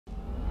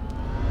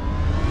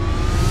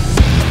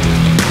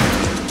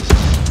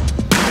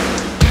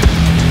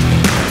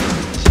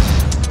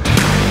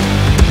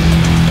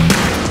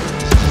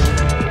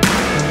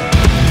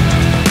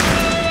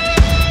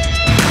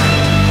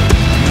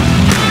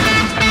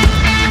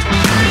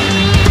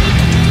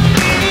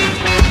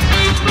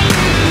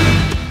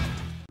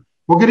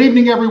Good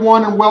evening,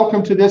 everyone, and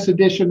welcome to this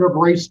edition of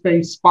Race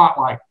Space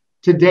Spotlight.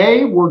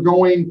 Today, we're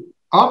going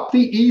up the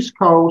East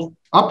Coast,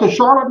 up to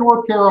Charlotte,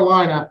 North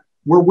Carolina,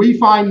 where we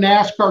find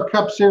NASCAR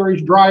Cup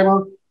Series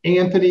driver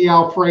Anthony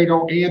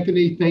Alfredo.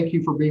 Anthony, thank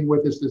you for being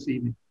with us this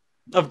evening.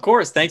 Of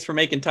course. Thanks for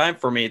making time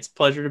for me. It's a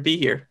pleasure to be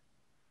here.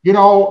 I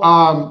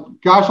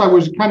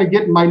was kind of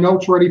getting my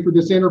notes ready for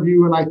this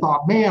interview, and I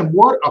thought, man,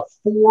 what a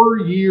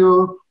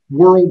 4-year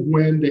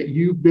whirlwind that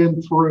you've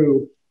been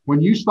through. When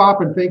you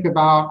stop and think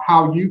about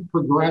how you've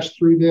progressed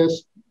through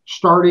this,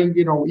 starting,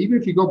 even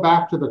if you go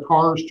back to the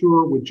Cars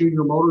Tour with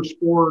Junior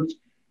Motorsports,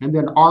 and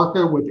then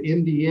ARCA with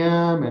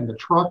MDM, and the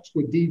trucks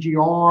with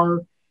DGR,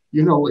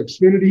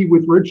 Xfinity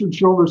with Richard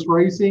Childress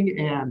Racing,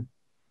 and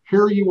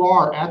here you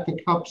are at the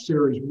Cup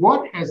Series.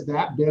 What has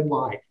that been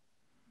like?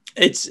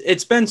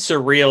 It's been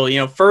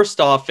surreal. First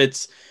off,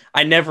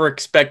 I never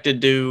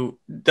expected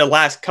the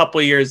last couple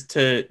of years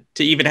to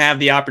even have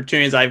the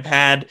opportunities I've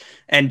had,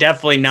 and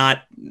definitely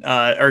not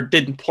or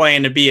didn't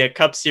plan to be a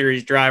Cup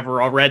Series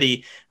driver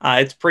already.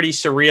 It's pretty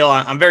surreal.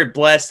 I'm very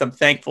blessed. I'm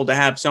thankful to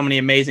have so many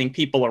amazing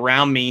people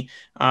around me.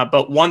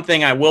 But one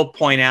thing I will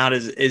point out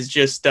is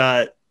just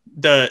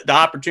the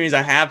opportunities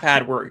I have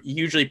had were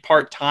usually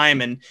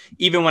part-time. And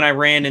even when I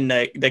ran in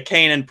the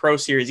K&N Pro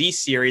Series E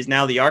Series,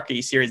 now the ARCA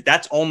E Series,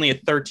 that's only a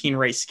 13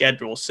 race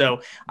schedule.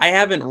 So I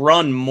haven't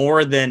run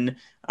more than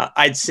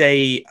I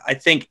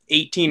think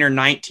 18 or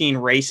 19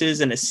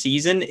 races in a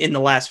season in the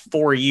last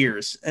 4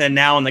 years. And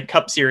now in the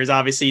Cup Series,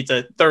 obviously it's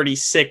a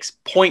 36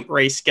 point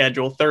race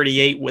schedule,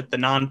 38 with the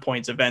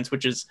non-points events,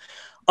 which is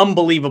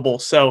unbelievable.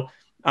 So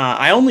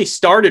I only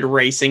started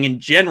racing in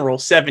general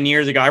 7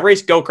 years ago. I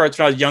raced go-karts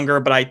when I was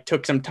younger, but I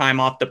took some time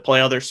off to play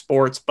other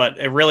sports, but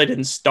it really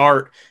didn't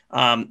start,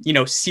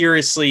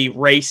 seriously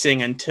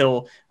racing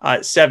until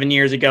 7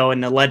 years ago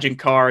in the legend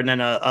car, and then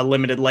a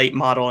limited late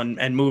model,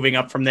 and moving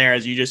up from there,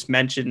 as you just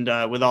mentioned,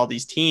 with all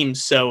these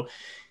teams. So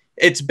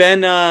it's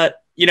been,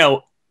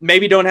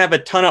 maybe don't have a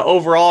ton of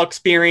overall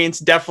experience,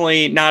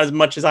 definitely not as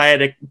much as I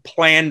had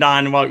planned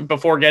on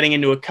before getting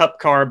into a cup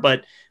car,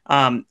 but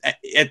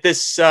at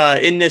this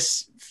in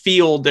this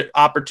field,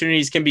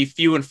 opportunities can be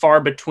few and far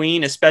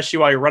between, especially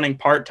while you're running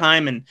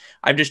part-time. And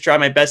I've just tried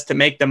my best to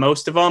make the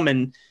most of them.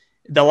 And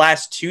the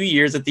last 2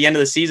 years at the end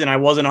of the season, I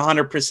wasn't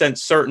 100%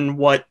 certain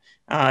what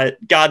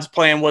God's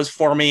plan was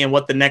for me and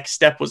what the next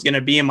step was going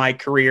to be in my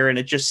career. And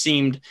it just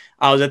seemed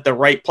I was at the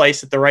right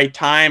place at the right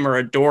time, or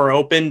a door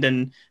opened.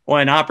 And when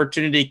an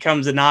opportunity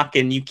comes a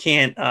knocking, you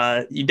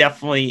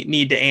definitely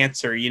need to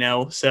answer,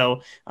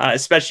 So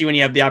especially when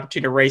you have the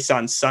opportunity to race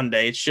on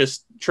Sunday, it's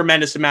just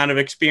tremendous amount of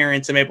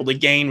experience I'm able to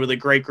gain with a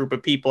great group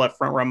of people at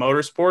Front Row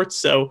Motorsports.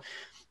 So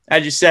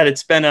as you said,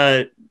 it's been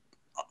a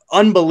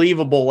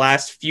unbelievable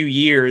last few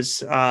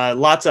years,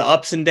 lots of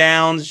ups and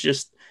downs,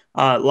 just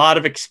a lot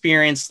of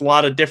experience, a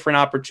lot of different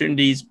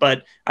opportunities,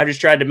 but I just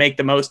tried to make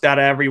the most out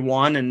of every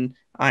one. And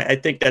I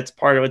think that's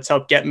part of what's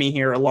helped get me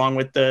here, along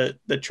with the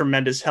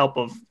tremendous help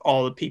of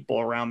all the people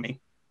around me.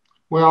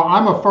 Well,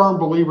 I'm a firm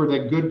believer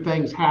that good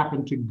things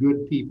happen to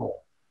good people.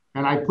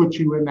 And I put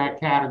you in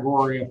that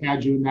category. I've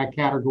had you in that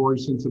category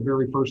since the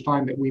very first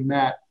time that we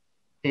met.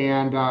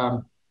 And,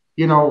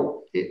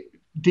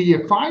 do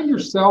you find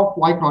yourself,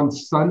 like on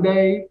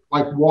Sunday,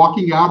 like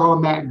walking out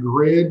on that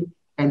grid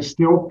and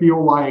still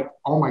feel like,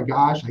 oh my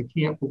gosh, I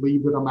can't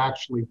believe that I'm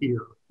actually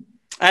here?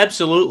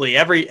 Absolutely.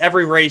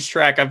 Every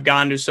racetrack I've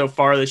gone to so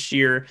far this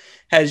year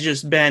has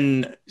just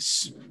been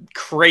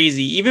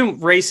crazy. Even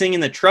racing in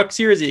the Truck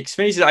Series, the Xfinity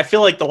Series, I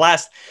feel like the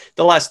last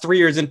 3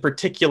 years in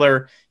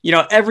particular,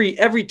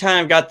 every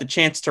time I've got the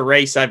chance to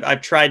race,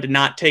 I've tried to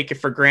not take it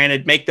for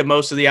granted, make the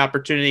most of the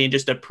opportunity, and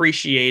just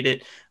appreciate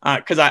it.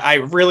 Because I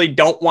really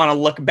don't want to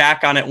look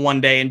back on it one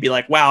day and be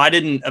like, wow, I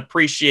didn't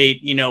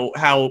appreciate,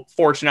 how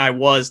fortunate I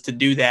was to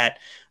do that.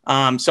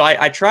 So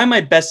I try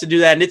my best to do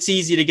that, and it's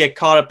easy to get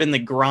caught up in the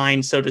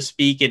grind, so to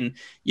speak. And,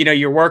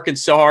 you're working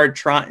so hard,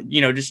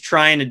 just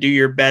trying to do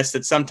your best,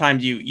 that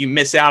sometimes you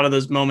miss out on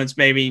those moments.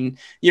 Maybe,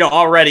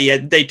 already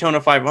at Daytona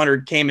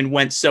 500 came and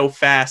went so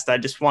fast. I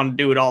just want to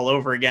do it all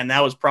over again.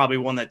 That was probably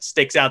one that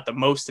sticks out the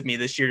most to me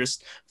this year.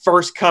 Just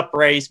first cup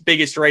race,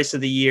 biggest race of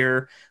the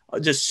year,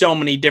 just so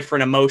many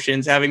different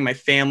emotions, having my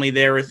family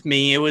there with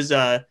me. It was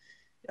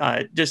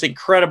just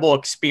incredible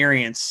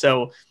experience.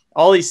 So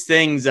all these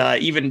things,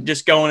 even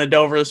just going to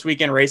Dover this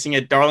weekend, racing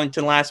at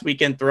Darlington last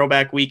weekend,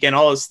 throwback weekend,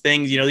 all those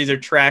things, these are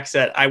tracks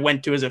that I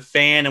went to as a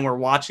fan, and we're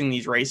watching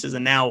these races.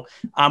 And now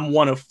I'm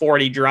one of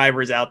 40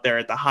 drivers out there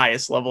at the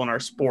highest level in our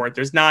sport.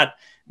 There's not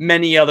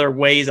many other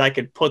ways I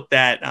could put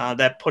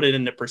that put it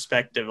into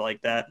perspective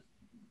like that.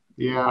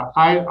 Yeah,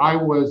 I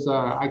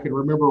can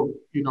remember,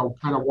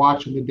 kind of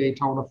watching the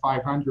Daytona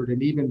 500,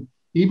 and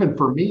even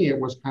for me, it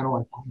was kind of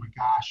like, oh my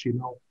gosh,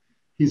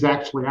 he's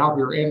actually out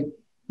here. And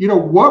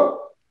what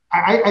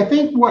I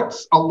think what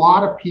a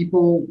lot of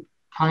people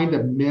kind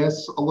of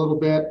miss a little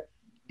bit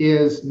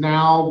is,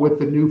 now with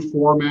the new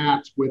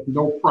formats, with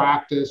no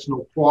practice,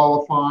 no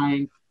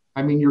qualifying.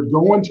 I mean, you're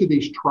going to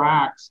these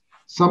tracks,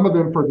 some of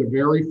them for the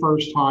very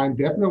first time,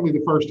 definitely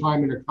the first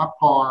time in a cup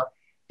car.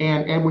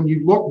 And when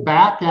you look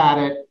back at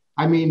it,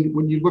 I mean,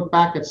 when you look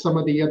back at some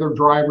of the other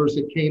drivers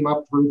that came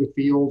up through the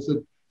fields,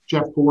 the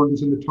Jeff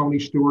Gordons and the Tony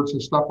Stewarts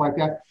and stuff like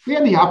that, they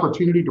had the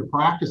opportunity to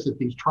practice at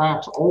these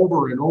tracks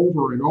over and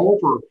over and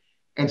over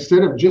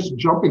instead of just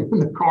jumping in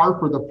the car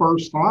for the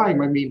first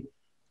time. I mean,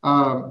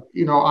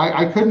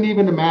 I couldn't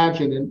even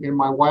imagine in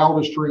my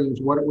wildest dreams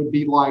what it would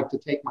be like to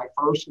take my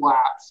first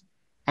laps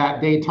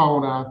at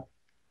Daytona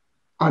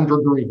under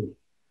green.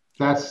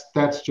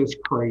 That's just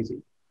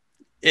crazy.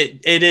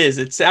 It is.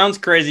 It sounds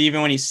crazy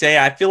even when you say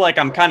it. I feel like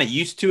I'm kind of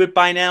used to it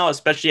by now,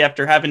 especially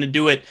after having to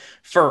do it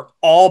for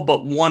all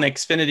but one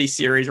Xfinity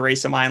Series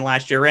race of mine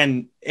last year,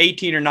 and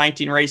 18 or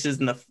 19 races.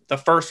 And the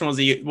first one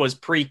was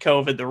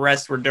pre-COVID. The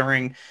rest were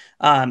during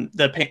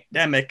the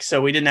pandemic.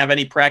 So we didn't have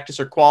any practice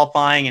or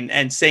qualifying,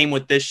 and same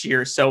with this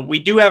year. So we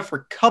do have for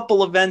a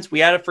couple events. We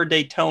had it for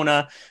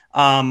Daytona.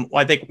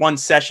 I think one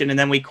session, and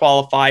then we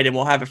qualified, and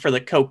we'll have it for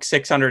the Coke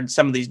 600 and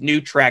some of these new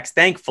tracks,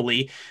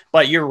 thankfully.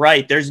 But you're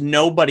right. There's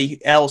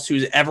nobody else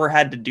who's ever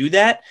had to do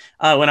that.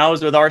 When I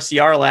was with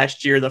RCR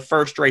last year, the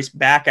first race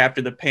back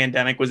after the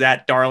pandemic was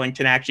at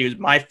Darlington. Actually, it was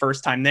my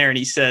first time there. And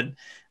he said,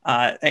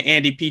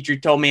 Andy Petrie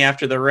told me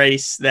after the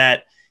race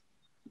that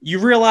you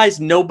realize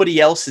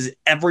nobody else has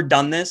ever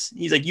done this.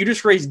 He's like, you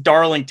just raced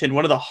Darlington,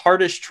 one of the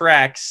hardest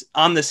tracks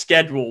on the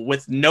schedule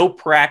with no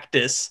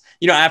practice,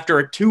 after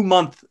a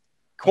 2-month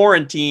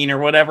quarantine or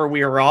whatever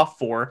we were off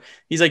for.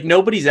 He's like,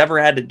 nobody's ever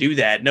had to do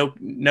that.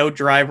 No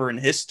driver in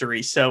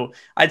history. So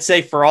I'd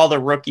say for all the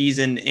rookies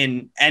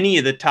in any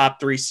of the top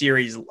 3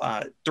 series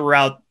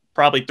throughout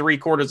probably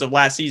 3/4 of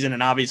last season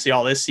and obviously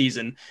all this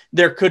season,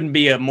 there couldn't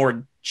be a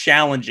more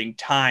challenging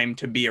time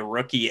to be a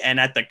rookie. And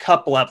at the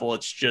Cup level,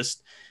 it's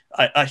just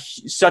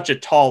such a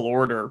tall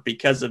order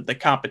because of the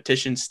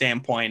competition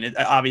standpoint.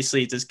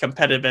 Obviously, it's as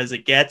competitive as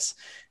it gets,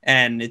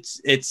 and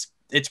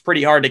it's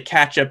pretty hard to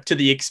catch up to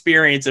the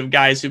experience of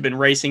guys who've been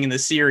racing in the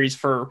series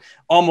for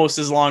almost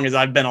as long as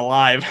I've been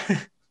alive.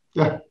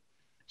 Yeah.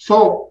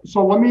 So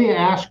let me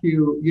ask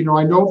you,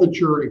 I know that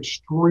you're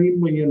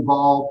extremely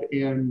involved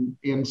in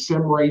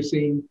sim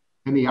racing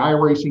and the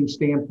iRacing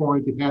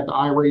standpoint. You've had the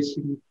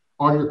iRacing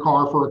on your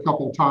car for a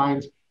couple of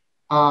times.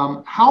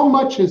 How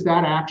much has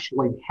that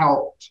actually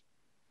helped?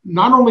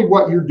 Not only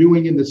what you're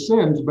doing in the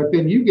sims, but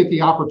then you get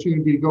the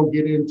opportunity to go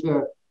get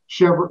into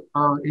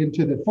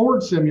into the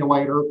Ford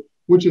simulator,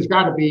 which has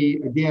got to be,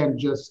 again,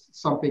 just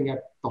something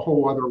at the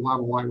whole other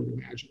level, I would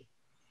imagine.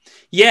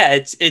 Yeah,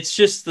 it's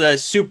just the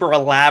super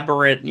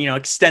elaborate,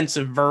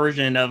 extensive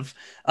version of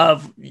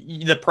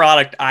the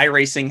product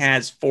iRacing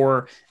has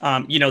for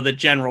the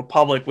general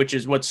public, which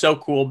is what's so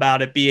cool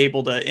about it. Be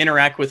able to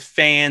interact with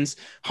fans,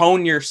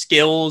 hone your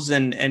skills,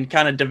 and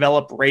kind of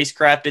develop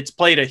racecraft. It's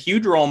played a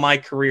huge role in my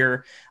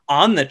career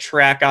on the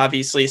track,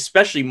 obviously,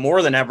 especially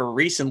more than ever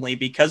recently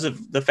because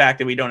of the fact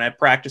that we don't have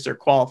practice or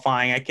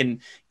qualifying. I can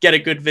get a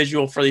good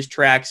visual for these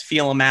tracks,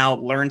 feel them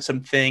out, learn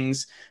some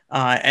things.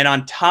 And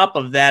on top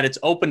of that, it's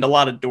opened a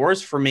lot of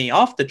doors for me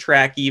off the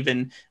track,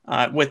 even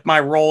with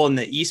my role in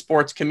the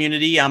esports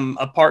community. I'm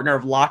a partner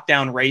of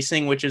Lockdown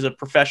Racing, which is a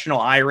professional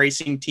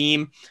iRacing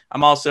team.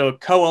 I'm also a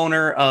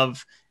co-owner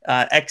of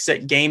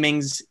Exit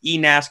Gaming's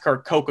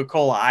eNASCAR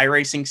Coca-Cola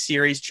iRacing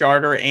series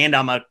charter, and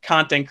I'm a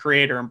content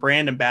creator and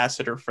brand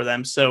ambassador for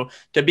them. So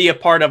to be a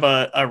part of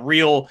a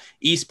real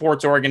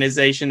esports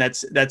organization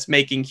that's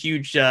making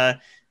huge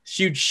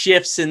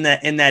shifts in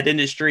that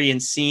industry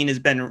and scene has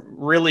been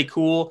really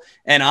cool.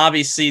 And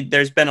obviously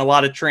there's been a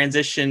lot of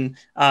transition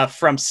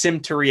from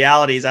sim to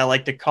reality, as I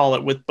like to call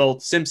it, with both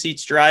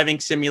SimSeats driving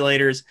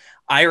simulators,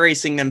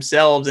 iRacing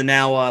themselves, and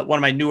now one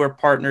of my newer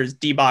partners,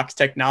 D-Box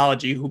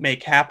Technology, who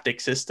make haptic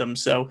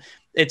systems. So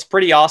it's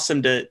pretty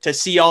awesome to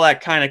see all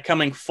that kind of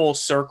coming full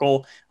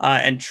circle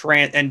and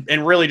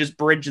really just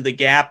bridge the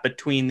gap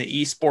between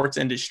the esports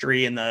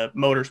industry and the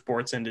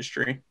motorsports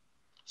industry.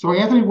 So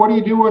Anthony, what do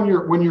you do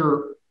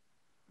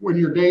when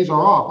your days are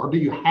off, or do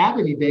you have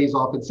any days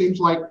off? It seems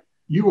like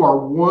you are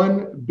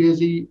one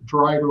busy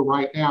driver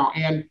right now.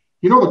 And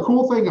the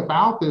cool thing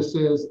about this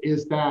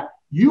is that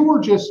you were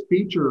just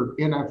featured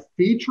in a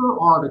feature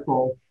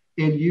article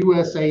in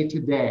USA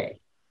Today.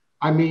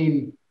 I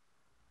mean,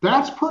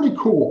 that's pretty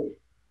cool.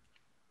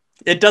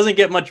 It doesn't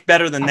get much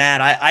better than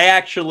that. I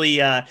actually,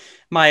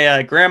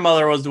 my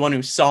grandmother was the one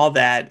who saw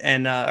that,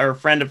 and or a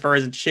friend of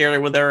hers, and shared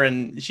it with her,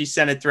 and she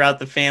sent it throughout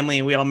the family,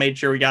 and we all made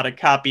sure we got a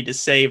copy to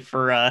save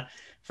for a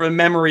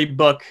memory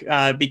book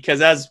because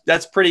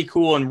that's pretty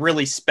cool and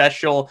really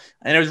special.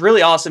 And it was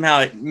really awesome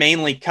how it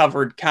mainly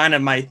covered kind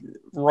of my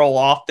role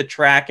off the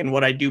track and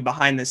what I do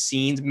behind the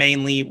scenes,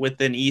 mainly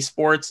within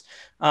esports.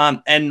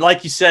 And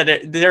like you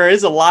said, there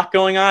is a lot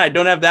going on. I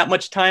don't have that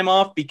much time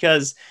off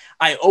because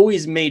I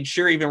always made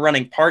sure, even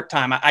running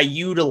part-time, I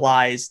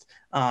utilized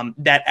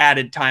that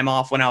added time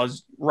off when I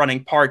was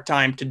running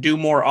part-time to do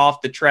more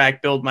off the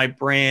track, build my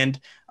brand,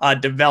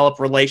 develop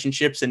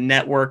relationships and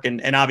network,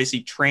 and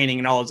obviously training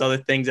and all those other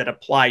things that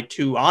apply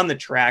to on the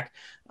track.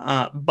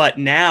 But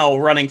now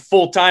running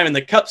full time in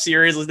the Cup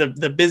Series is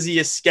the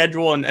busiest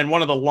schedule and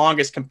one of the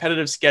longest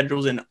competitive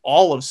schedules in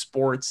all of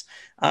sports.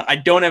 I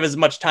don't have as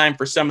much time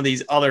for some of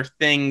these other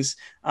things,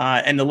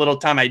 and the little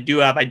time I do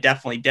have, I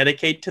definitely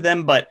dedicate to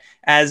them. But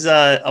as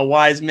a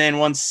wise man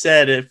once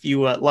said, if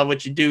you love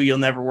what you do, you'll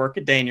never work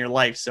a day in your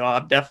life. So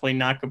I'm definitely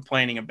not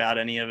complaining about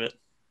any of it.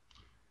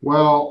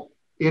 Well,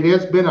 it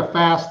has been a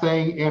fast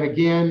thing, and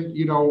again,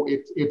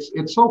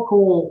 it's so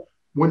cool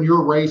when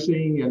you're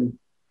racing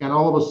and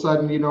all of a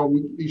sudden,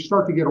 you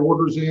start to get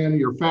orders in.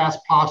 Your Fast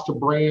Pasta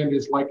brand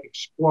is like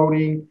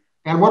exploding,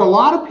 and what a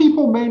lot of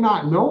people may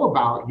not know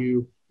about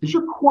you is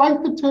you're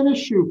quite the tennis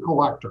shoe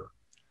collector.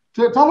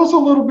 Tell us a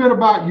little bit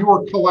about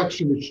your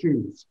collection of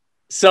shoes.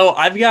 So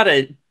I've got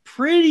a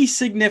pretty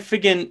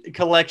significant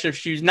collection of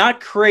shoes. Not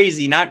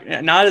crazy, not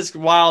as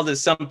wild as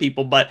some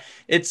people, but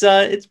it's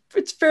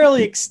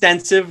fairly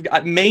extensive.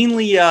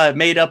 Mainly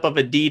made up of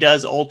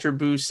Adidas, Ultra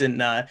Boost,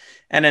 and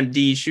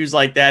NMD shoes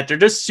like that. They're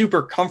just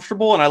super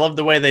comfortable, and I love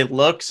the way they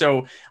look.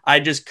 So I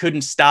just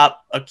couldn't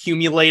stop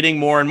accumulating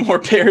more and more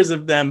pairs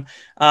of them.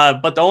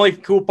 But the only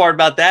cool part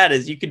about that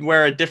is you can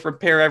wear a different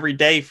pair every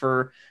day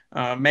for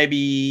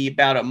maybe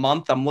about a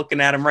month. I'm looking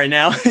at them right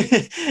now.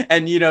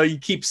 And, you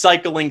keep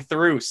cycling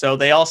through. So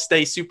they all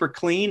stay super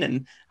clean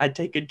and I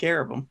take good care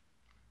of them.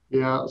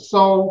 Yeah.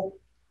 So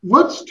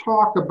let's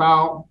talk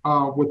about,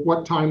 with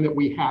what time that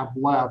we have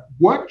left,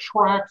 what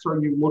tracks are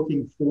you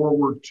looking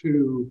forward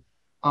to?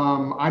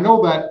 I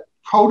know that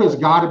Coda's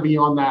got to be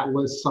on that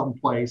list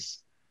someplace.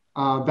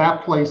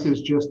 That place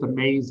is just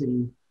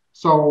amazing.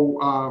 So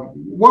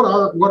what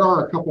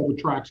are a couple of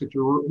the tracks that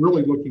you're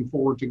really looking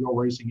forward to go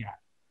racing at?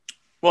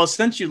 Well,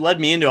 since you led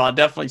me into it, I'll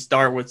definitely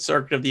start with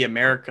Circuit of the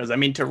Americas. I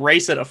mean, to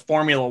race at a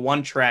Formula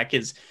One track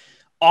is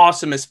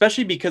awesome,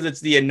 especially because it's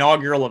the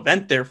inaugural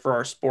event there for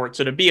our sport.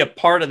 So to be a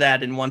part of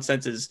that in one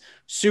sense is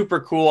super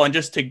cool. And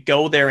just to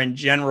go there in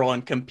general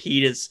and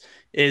compete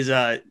is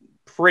a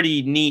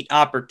pretty neat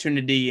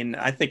opportunity. And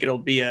I think it'll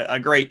be a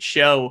great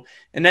show.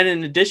 And then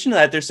in addition to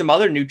that, there's some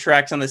other new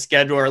tracks on the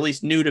schedule, or at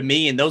least new to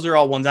me. And those are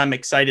all ones I'm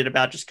excited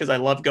about just because I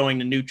love going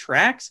to new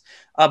tracks.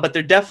 But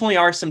there definitely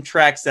are some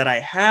tracks that I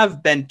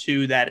have been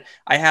to that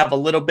I have a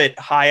little bit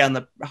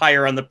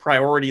higher on the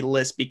priority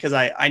list because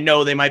I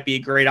know they might be a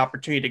great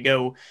opportunity to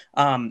go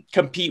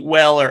compete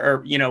well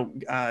or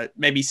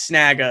maybe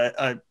snag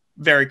a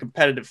very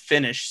competitive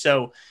finish.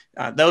 So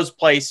those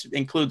places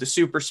include the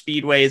super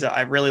speedways.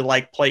 I really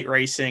like plate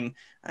racing.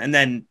 And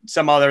then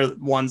some other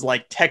ones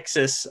like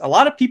Texas. A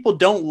lot of people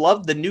don't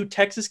love the new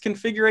Texas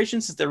configuration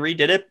since they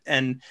redid it.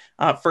 And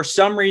for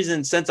some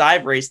reason, since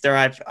I've raced there,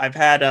 I've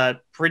had a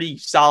pretty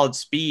solid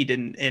speed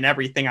in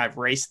everything I've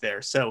raced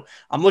there. So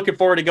I'm looking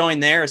forward to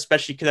going there,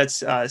 especially because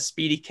that's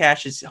Speedy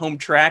Cash's home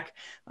track.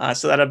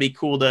 So that'll be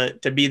cool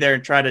to be there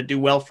and try to do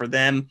well for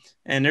them.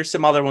 And there's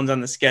some other ones on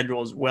the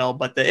schedule as well.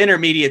 But the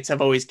intermediates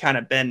have always kind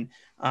of been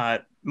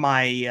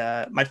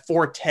my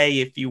forte,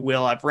 if you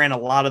will. I've ran a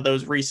lot of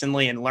those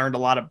recently and learned a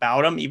lot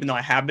about them, even though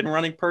I have been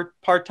running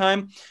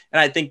part-time. And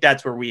I think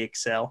that's where we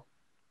excel.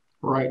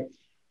 Right.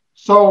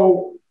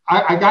 So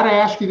I got to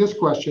ask you this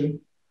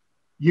question.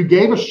 You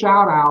gave a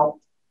shout out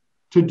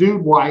to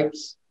Dude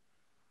Wipes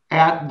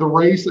at the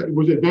race.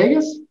 Was it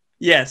Vegas?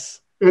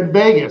 Yes. In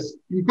Vegas.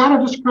 You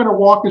just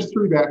walk us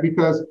through that,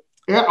 because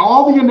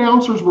all the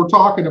announcers were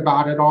talking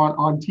about it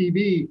on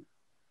TV.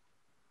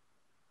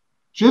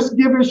 Just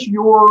give us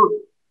your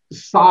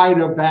side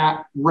of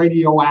that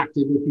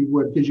radioactive, if you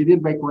would, because you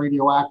did make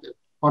radioactive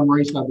on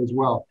Race Hub as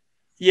well.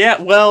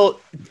 Yeah, well,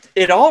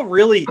 it all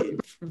really,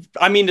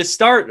 to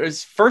start,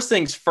 first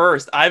things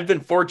first, I've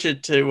been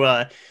fortunate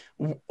to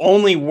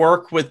only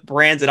work with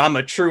brands that I'm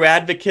a true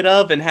advocate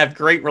of and have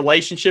great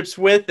relationships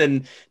with,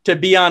 and to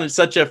be on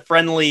such a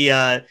friendly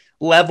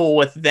level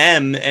with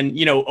them, and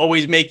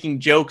always making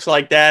jokes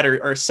like that,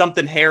 or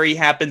something hairy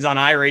happens on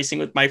iRacing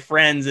with my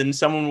friends and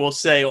someone will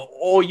say,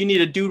 oh, you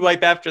need a dude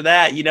wipe after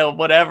that,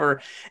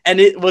 whatever. And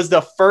it was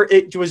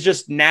it was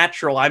just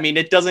natural. I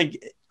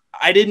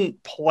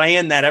didn't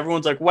plan that.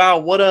 Everyone's like, wow,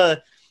 what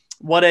a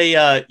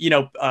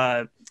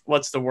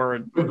what's the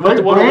word? A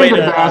great brand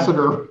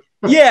ambassador.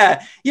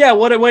 Yeah.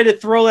 What a way to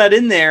throw that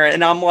in there.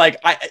 And I'm like,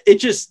 that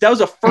was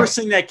the first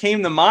thing that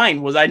came to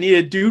mind was I need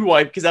a dude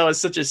wipe, because that was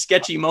such a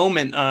sketchy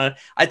moment.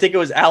 I think it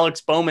was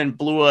Alex Bowman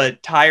blew a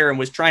tire and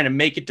was trying to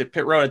make it to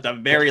pit road at the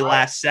very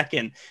last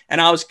second.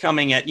 And I was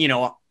coming at,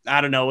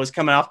 was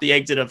coming off the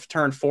exit of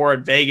turn 4 at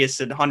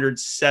Vegas at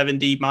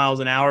 170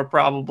 miles an hour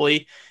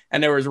probably.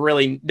 And there was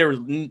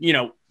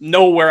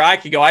nowhere I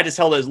could go. I just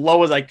held it as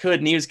low as I could,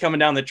 and he was coming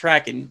down the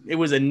track, and it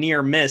was a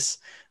near miss.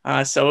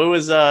 So it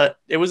was a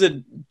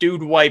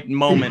dude wipe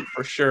moment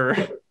for sure.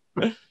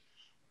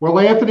 Well,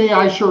 Anthony,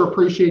 I sure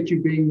appreciate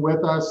you being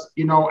with us.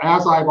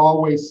 As I've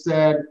always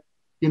said,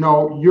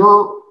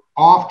 your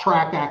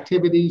off-track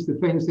activities, the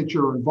things that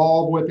you're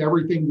involved with,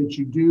 everything that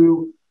you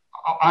do,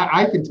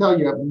 I can tell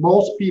you,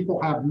 most people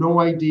have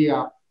no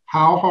idea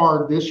how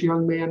hard this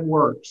young man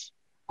works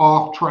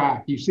off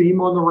track. You see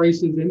him on the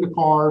races in the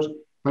cars,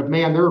 but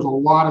man, there's a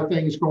lot of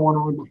things going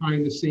on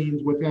behind the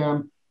scenes with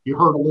him. You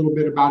heard a little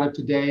bit about it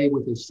today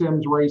with his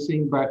Sims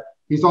racing, but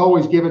he's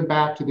always given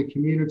back to the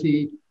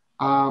community.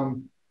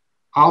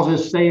 I'll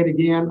just say it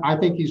again. I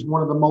think he's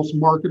one of the most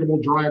marketable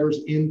drivers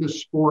in the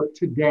sport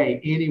today,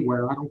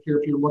 anywhere. I don't care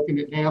if you're looking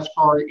at NASCAR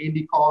or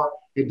IndyCar,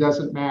 it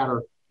doesn't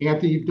matter.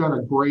 Anthony, you've done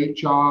a great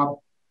job.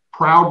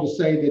 Proud to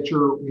say that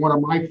you're one of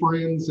my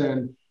friends,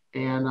 and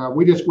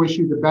we just wish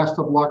you the best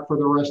of luck for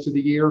the rest of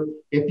the year.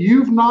 If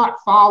you've not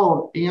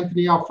followed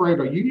Anthony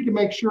Alfredo, you need to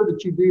make sure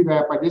that you do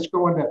that by just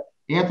going to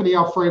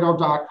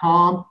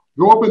anthonyalfredo.com.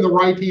 Go up in the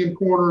right-hand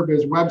corner of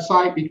his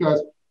website,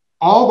 because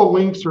all the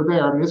links are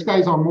there. I mean, this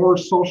guy's on more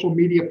social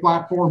media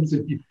platforms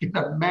than you can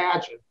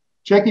imagine.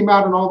 Check him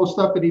out and all the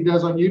stuff that he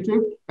does on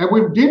YouTube. And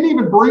we didn't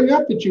even bring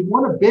up that you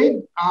won a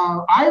big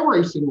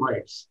iRacing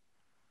race.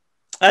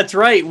 That's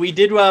right. We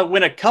did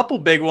win a couple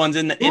big ones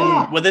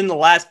within the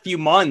last few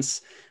months.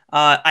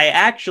 I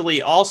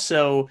actually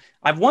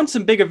I've won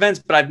some big events,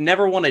 but I've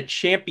never won a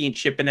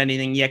championship in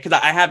anything yet, because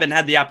I haven't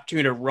had the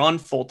opportunity to run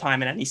full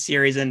time in any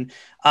series. And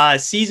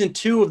season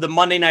 2 of the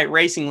Monday Night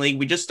Racing League,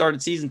 we just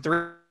started season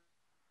 3.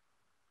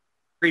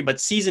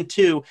 But season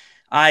 2,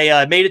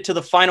 I made it to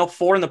the final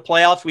 4 in the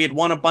playoffs. We had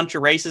won a bunch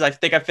of races. I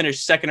think I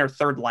finished second or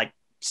third like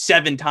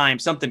 7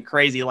 times, something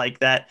crazy like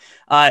that.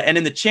 And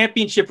in the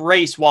championship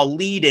race, while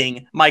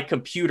leading, my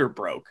computer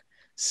broke.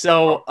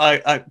 So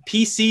a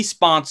PC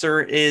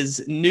sponsor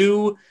is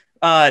new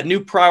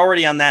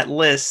priority on that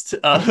list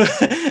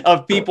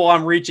of people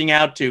I'm reaching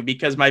out to,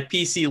 because my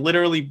PC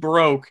literally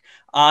broke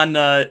on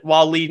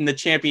while leading the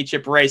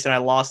championship race, and I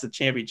lost the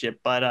championship.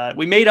 But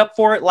we made up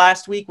for it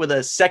last week with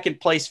a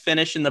second place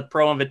finish in the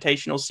Pro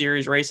Invitational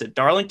Series race at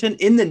Darlington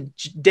in the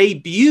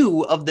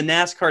debut of the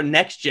NASCAR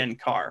Next Gen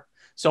car.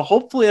 So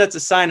hopefully that's a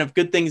sign of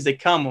good things to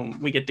come when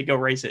we get to go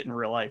race it in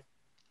real life.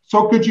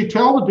 So could you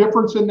tell the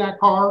difference in that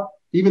car,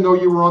 even though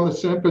you were on the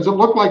sim? Because it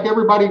looked like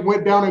everybody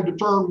went down into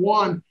turn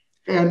 1,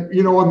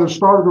 and on the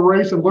start of the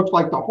race, it looked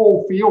like the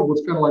whole field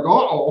was kind of like,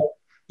 uh-oh.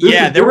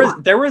 Yeah,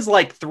 there was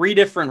like 3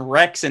 different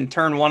wrecks in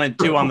turn 1 and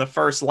 2 on the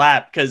first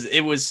lap,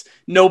 because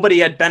nobody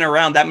had been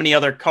around that many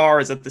other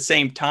cars at the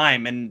same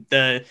time, and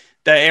the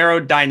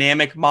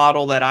aerodynamic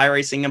model that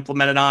iRacing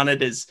implemented on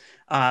it is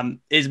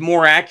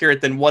more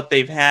accurate than what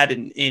they've had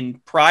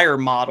in prior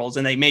models,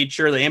 and they made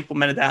sure they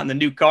implemented that in the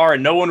new car,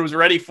 and no one was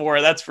ready for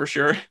it. That's for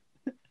sure.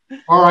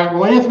 All right.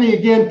 Well, Anthony,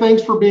 again,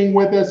 thanks for being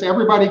with us.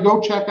 Everybody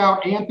go check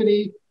out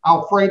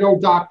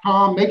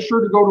anthonyalfredo.com. Make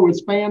sure to go to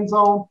his fan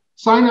zone.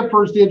 Sign up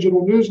for his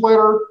digital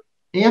newsletter.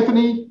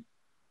 Anthony,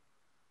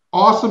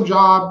 awesome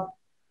job.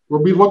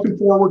 We'll be looking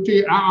forward to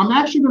you. I'm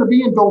actually going to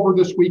be in Dover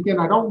this weekend.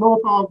 I don't know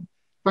if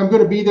I'm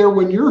going to be there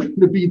when you're going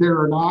to be there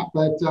or not,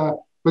 but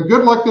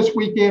good luck this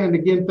weekend. And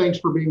again, thanks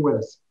for being with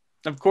us.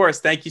 Of course.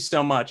 Thank you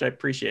so much. I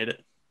appreciate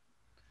it.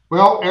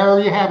 Well, there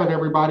you have it,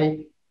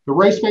 everybody. The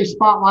Race Face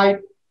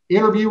Spotlight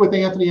interview with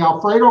Anthony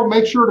Alfredo.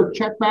 Make sure to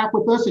check back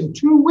with us in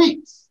 2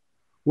 weeks.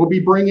 We'll be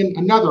bringing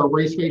another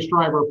Race Face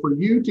driver for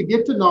you to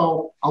get to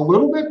know a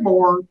little bit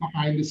more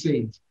behind the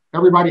scenes.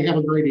 Everybody have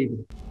a great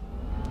evening.